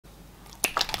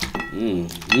You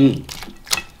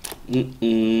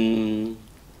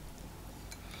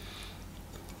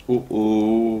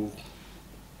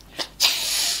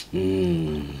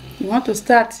want to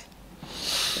start?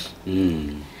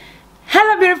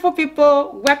 Hello beautiful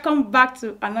people, welcome back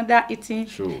to another eating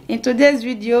show. In today's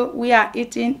video we are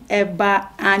eating eba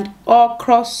and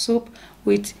okra soup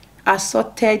with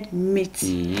assorted meat.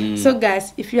 So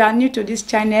guys, if you are new to this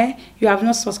channel, you have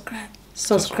not subscribe,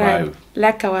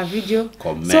 like our video,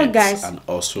 comment, so guys, and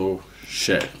also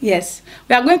share. Yes,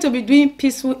 we are going to be doing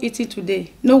peaceful eating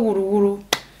today, no wuru.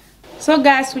 So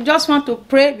guys, we just want to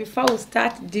pray before we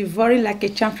start devouring like a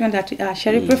champion that we are.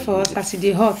 Shall we pray for us as it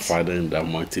is hot? Father, in the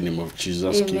mighty name of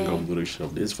Jesus, Amen. King of glory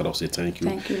of this, Father, we say thank you.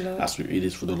 Thank you, Lord. As we eat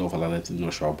this food, the Lord, let it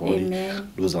nourish our body.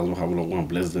 Amen. Those that don't have Lord, one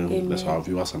bless them. Amen. Bless our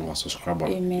viewers and our subscribers.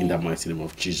 Amen. In the mighty name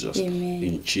of Jesus. Amen.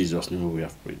 In Jesus' name we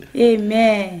have prayed.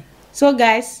 Amen. So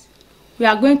guys, we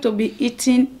are going to be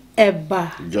eating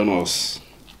eba. Join us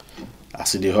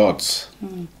as it is hot.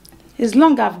 As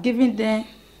long I've given them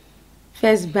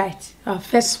first bite,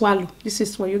 first swallow. This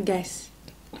is for you guys.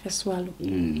 First swallow.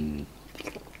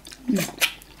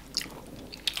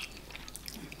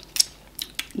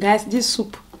 Guys, this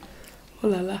soup. Oh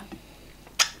la la.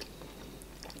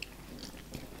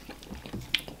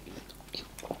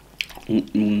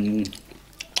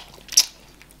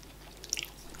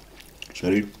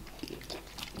 Sherry.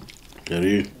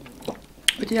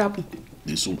 What did happen?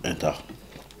 The soup enter.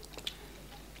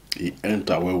 It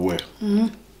enter well.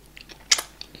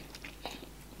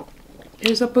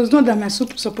 You're supposed to know that my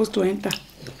soup is supposed to enter.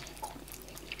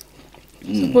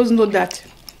 You're supposed to know that.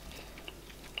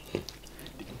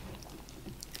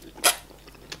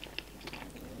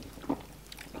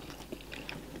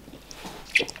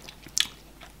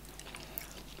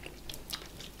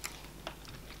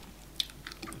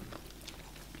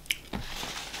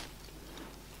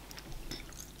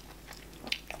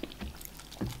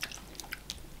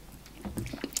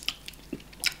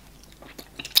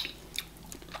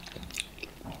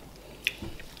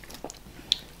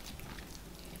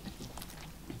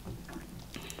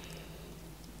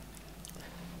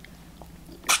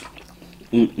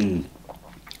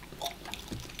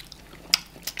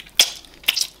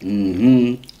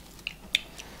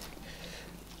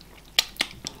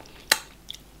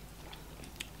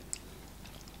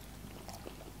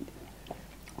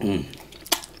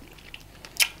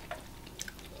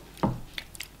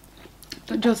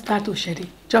 Don't just start to share it.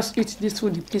 Just eat this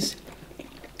food, please.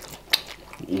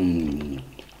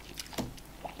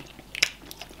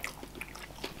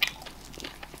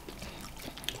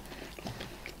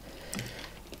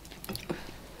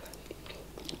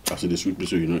 I see the sweet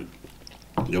piece, you know.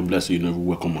 Your blessing, you never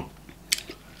welcome.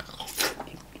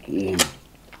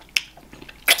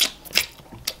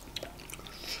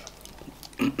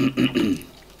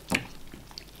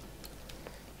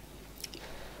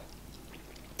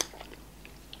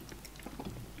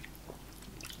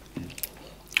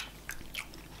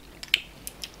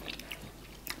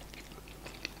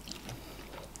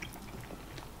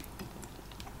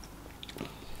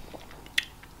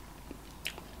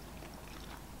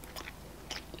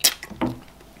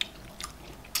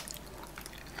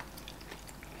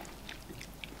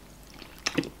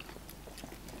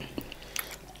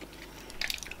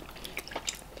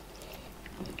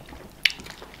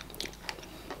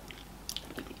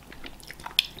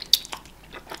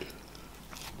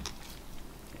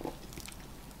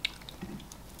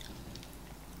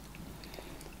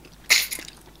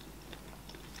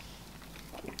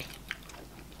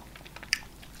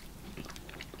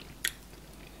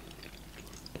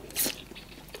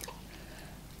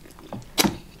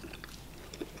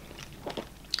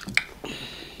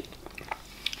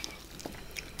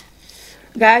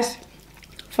 Guys,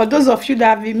 for those of you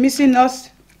that have been missing us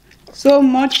so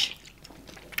much,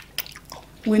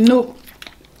 we know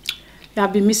you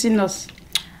have been missing us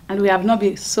and we have not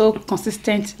been so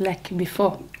consistent like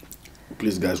before.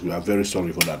 Please guys, we are very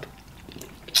sorry for that.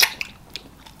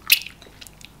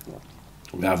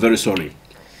 We are very sorry.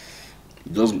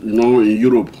 Just, you know, in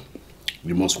Europe,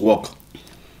 we must work.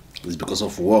 It's because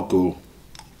of work.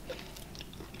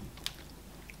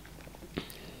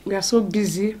 We are so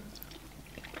busy.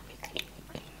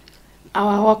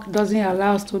 Our work doesn't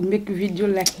allow us to make video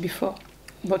like before,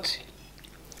 but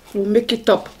we'll make it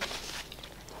up.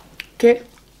 Okay?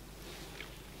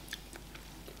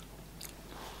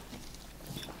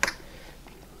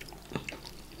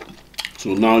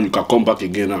 So now you can come back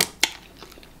again now.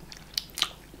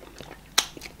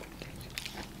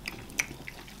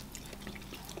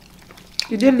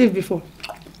 Did they leave before?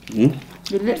 Hmm?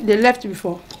 They left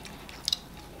before.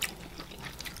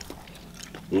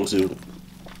 You see,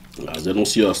 As they don't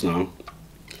see us now,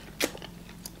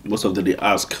 most of them they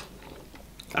ask,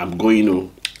 I'm going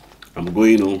home, I'm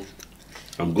going home,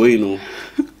 I'm going home.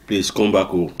 Please come back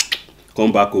home,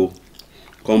 come back home,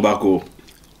 come back home.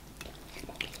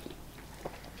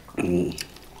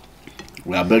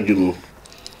 We are begging you.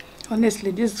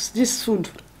 Honestly, this food,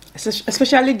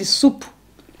 especially the soup,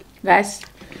 guys,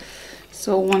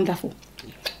 so wonderful.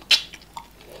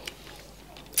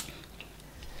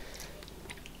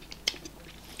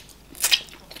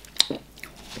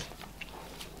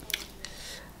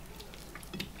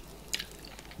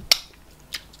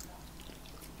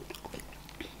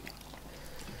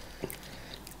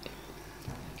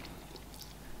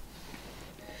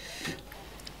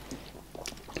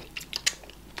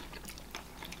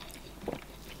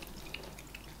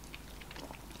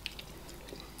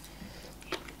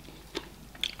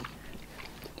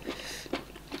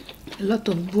 A lot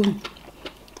of bone.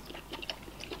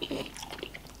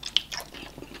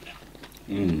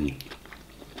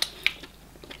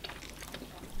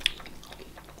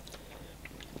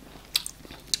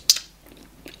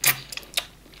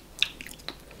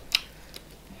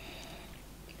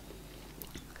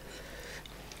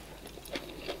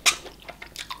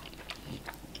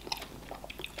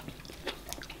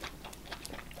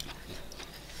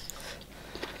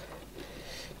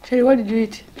 Sherry, what did you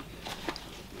eat?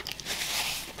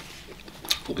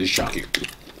 This shaki.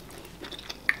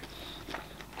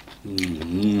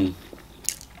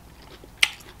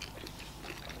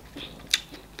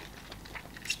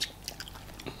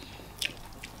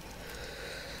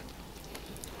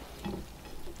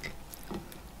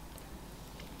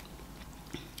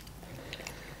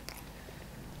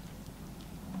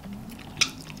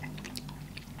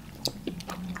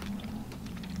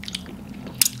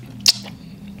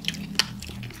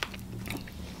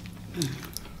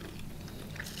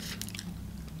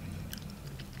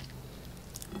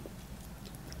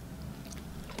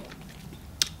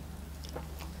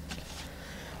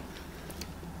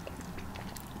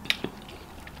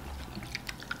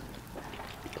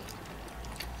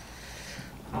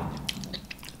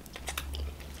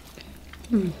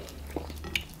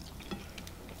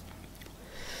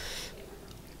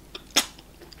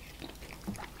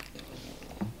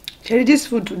 Sherry, this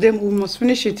food today we must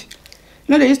finish it.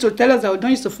 You know they used to tell us that we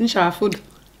don't used to finish our food.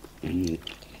 We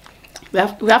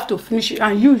have to finish it,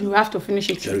 and you have to finish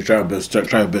it. Sherry, try your best.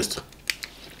 Try your best.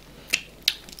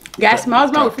 Guys, my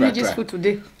husband will finish this food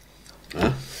today.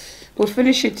 Huh? We'll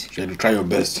finish it. Sherry, try your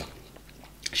best.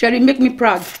 Sherry, make me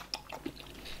proud.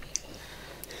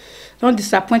 Don't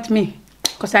disappoint me,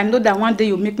 because I know that one day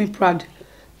you'll make me proud.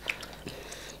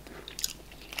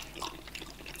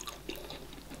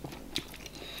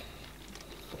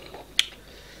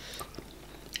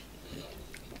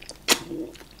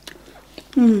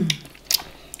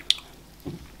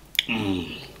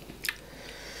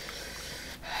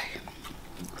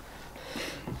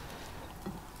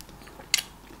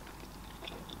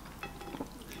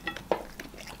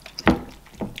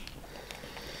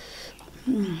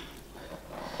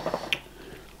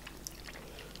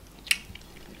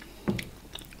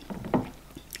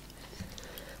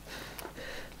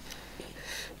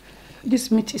 This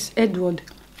meat is Edward.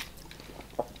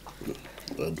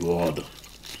 Edward.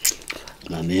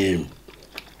 My name.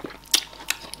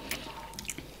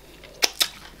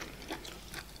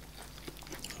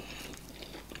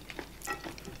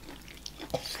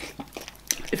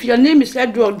 If your name is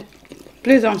Edward,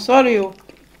 please, I'm sorry,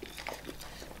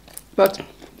 but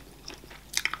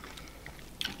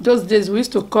those days we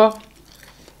used to call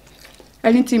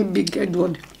anything big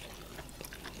Edward.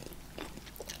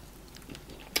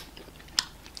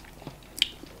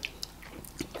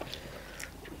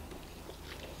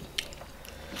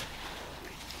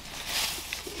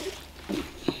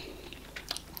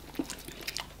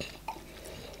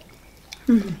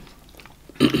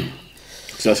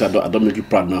 So I don't make you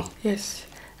proud now. Yes.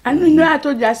 And you know, I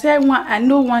told you, I said, I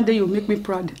know one day you'll make me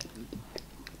proud.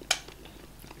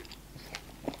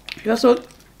 You also,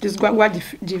 this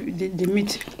the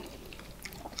meat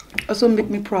also make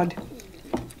me proud.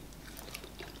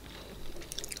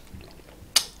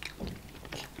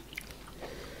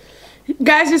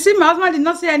 Guys, you see, my husband did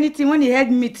not say anything when he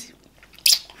had meat.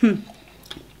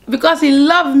 Because he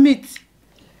loved meat.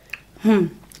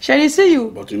 Shall he see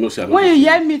you? But you know, say when you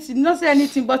hear meat, you did not say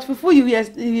anything. But before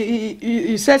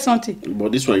you said something.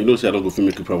 But this one, you know, say I don't go to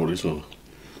make you proud of this one.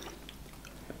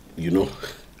 You know.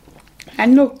 I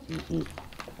know.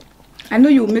 I know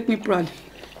you will make me proud,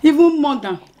 even more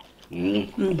than.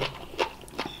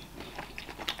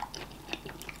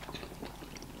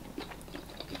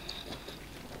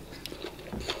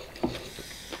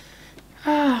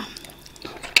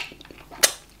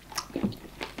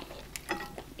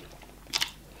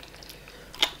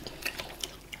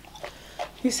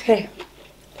 this hair.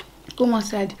 Come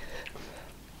outside.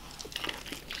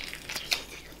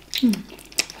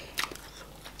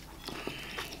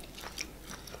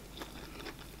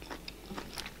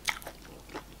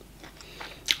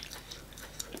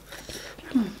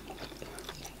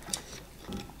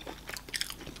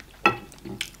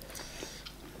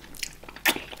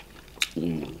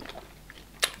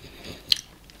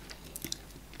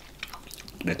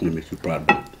 Let me make you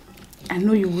proud. I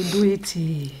know you will do it.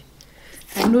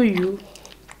 I know you.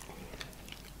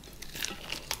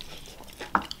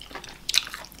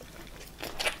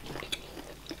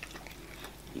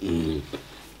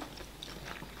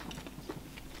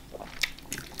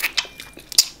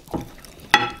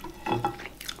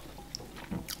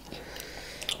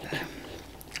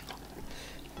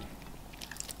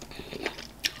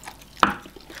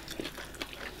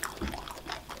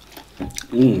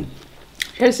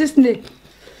 Here's a snake.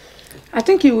 I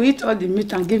think he will eat all the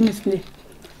meat and give me snake.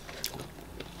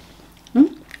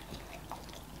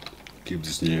 Keep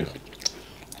this near.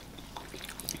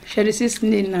 Sherry see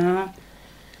snake now.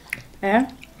 Eh?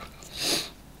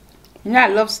 You know I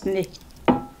love snake.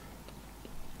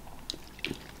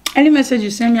 Any message you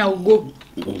send me, I will go.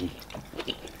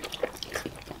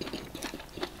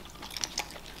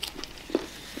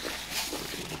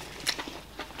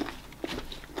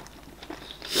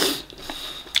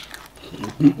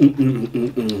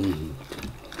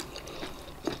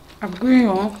 I'm going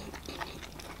on.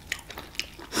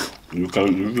 You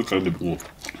can the more.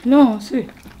 No, see.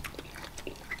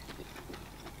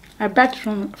 I bite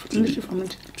from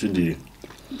it. See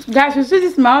Guys, you see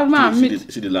this my husband and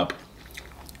meat. see the lap.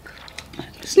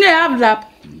 Snake have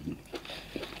lap.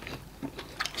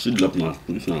 See the lap now.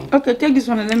 This now. Okay, take this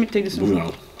one and let me take this one.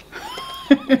 Now.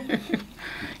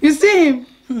 You see him?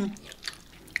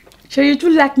 Sure, you too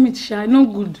like meat, sure. No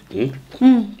good.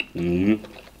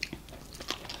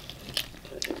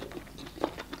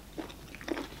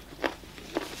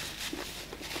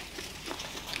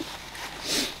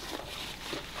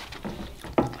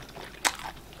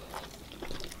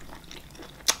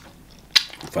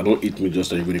 If I don't eat meat,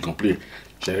 just everybody complain.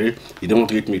 Sherry, you don't want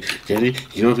to eat meat. Sherry,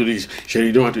 you don't want to do this. Sherry,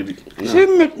 you don't want to do this. No. See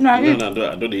meat now.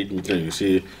 No, I don't eat meat. You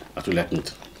say I don't like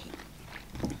meat.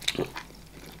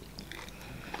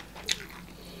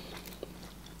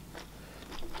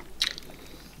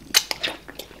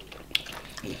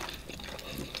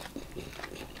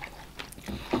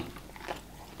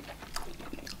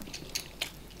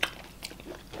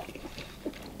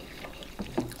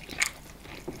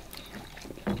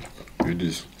 Eat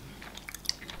this.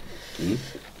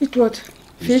 Eat what?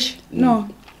 Fish? No.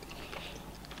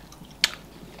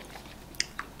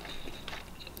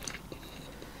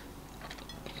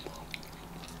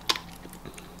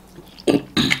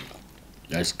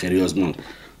 That's Garri husband.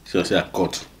 So I say I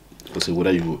cut. I say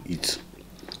whether you will eat.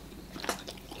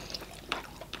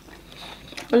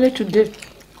 Only today.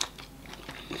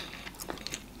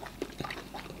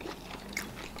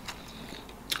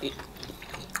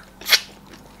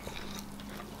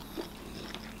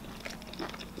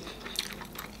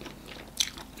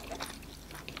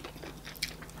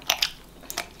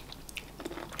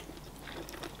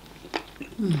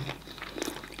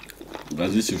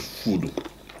 But this is food.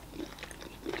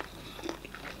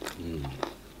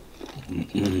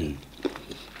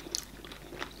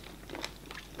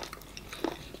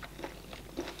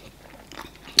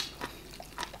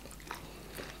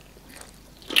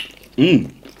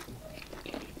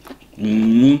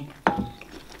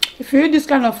 If you eat this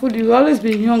kind of food, you will always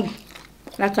be young,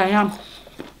 like I am.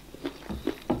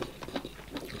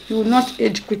 You will not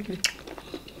age quickly.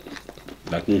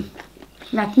 Like me.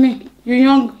 Like me. You're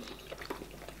young.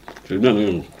 So you're not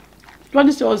young. What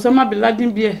is your Osama Bin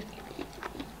Laden beer?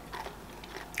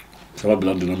 Osama Bin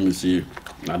Laden, let me see.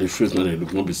 Now the face, now they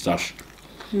look, not be stash.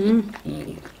 Not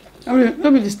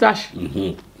be the stash.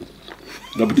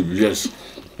 Not be the yes.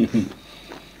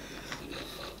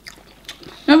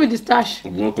 Not be the stash.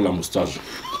 I'm going to call her mustache.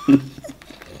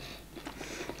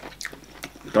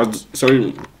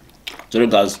 Sorry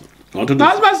guys. My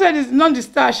husband said it's not the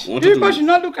stash. People should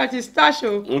not look at his stash.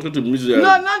 Oh. I wanted to miss No,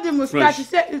 not the mustache. He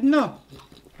said it's no.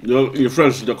 Your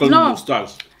French, they're calling it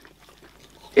mustache.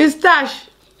 It's stash.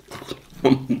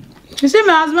 You see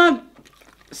my husband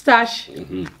stash.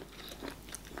 In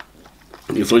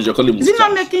French, they're calling it mustache. Is he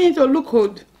not making it to look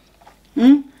old?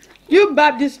 You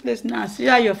barb this place now, see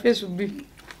how your face will be.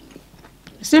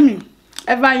 See me,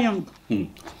 ever young.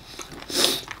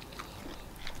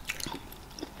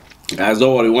 Guys,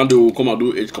 don't worry, one day we'll come and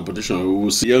do age competition. We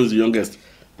will see who's the youngest.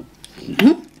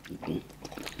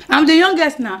 I'm the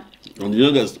youngest now. I'm the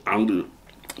youngest, and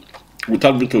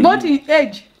without victory. Both in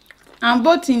age. and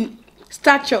both in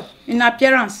stature, in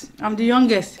appearance, I'm the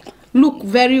youngest. Look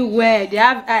very well. They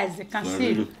have eyes. They can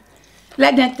see.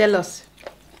 Let them tell us.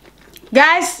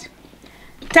 Guys,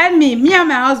 tell me and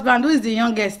my husband, who is the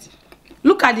youngest?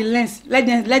 Look at the lens.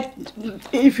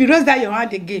 If you raise that your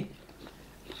hand again.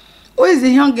 Who is the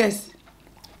youngest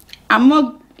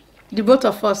among the both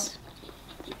of us?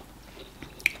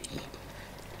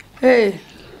 Hey.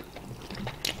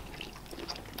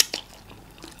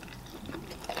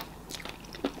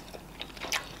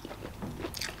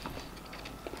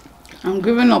 I'm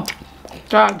giving up.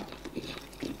 Tired.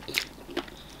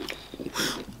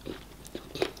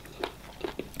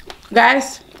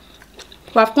 Guys,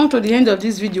 we have come to the end of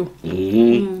this video.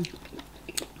 You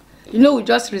know, we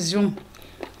just resume.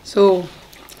 So,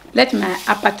 let my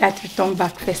appetite return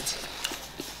back first.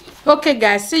 Okay,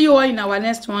 guys. See you all in our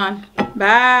next one.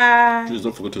 Bye. Please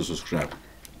don't forget to subscribe.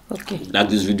 Okay. Like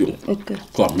this video. Okay.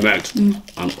 Comment.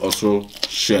 And also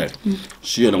share.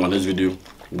 See you in our next video.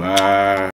 Bye.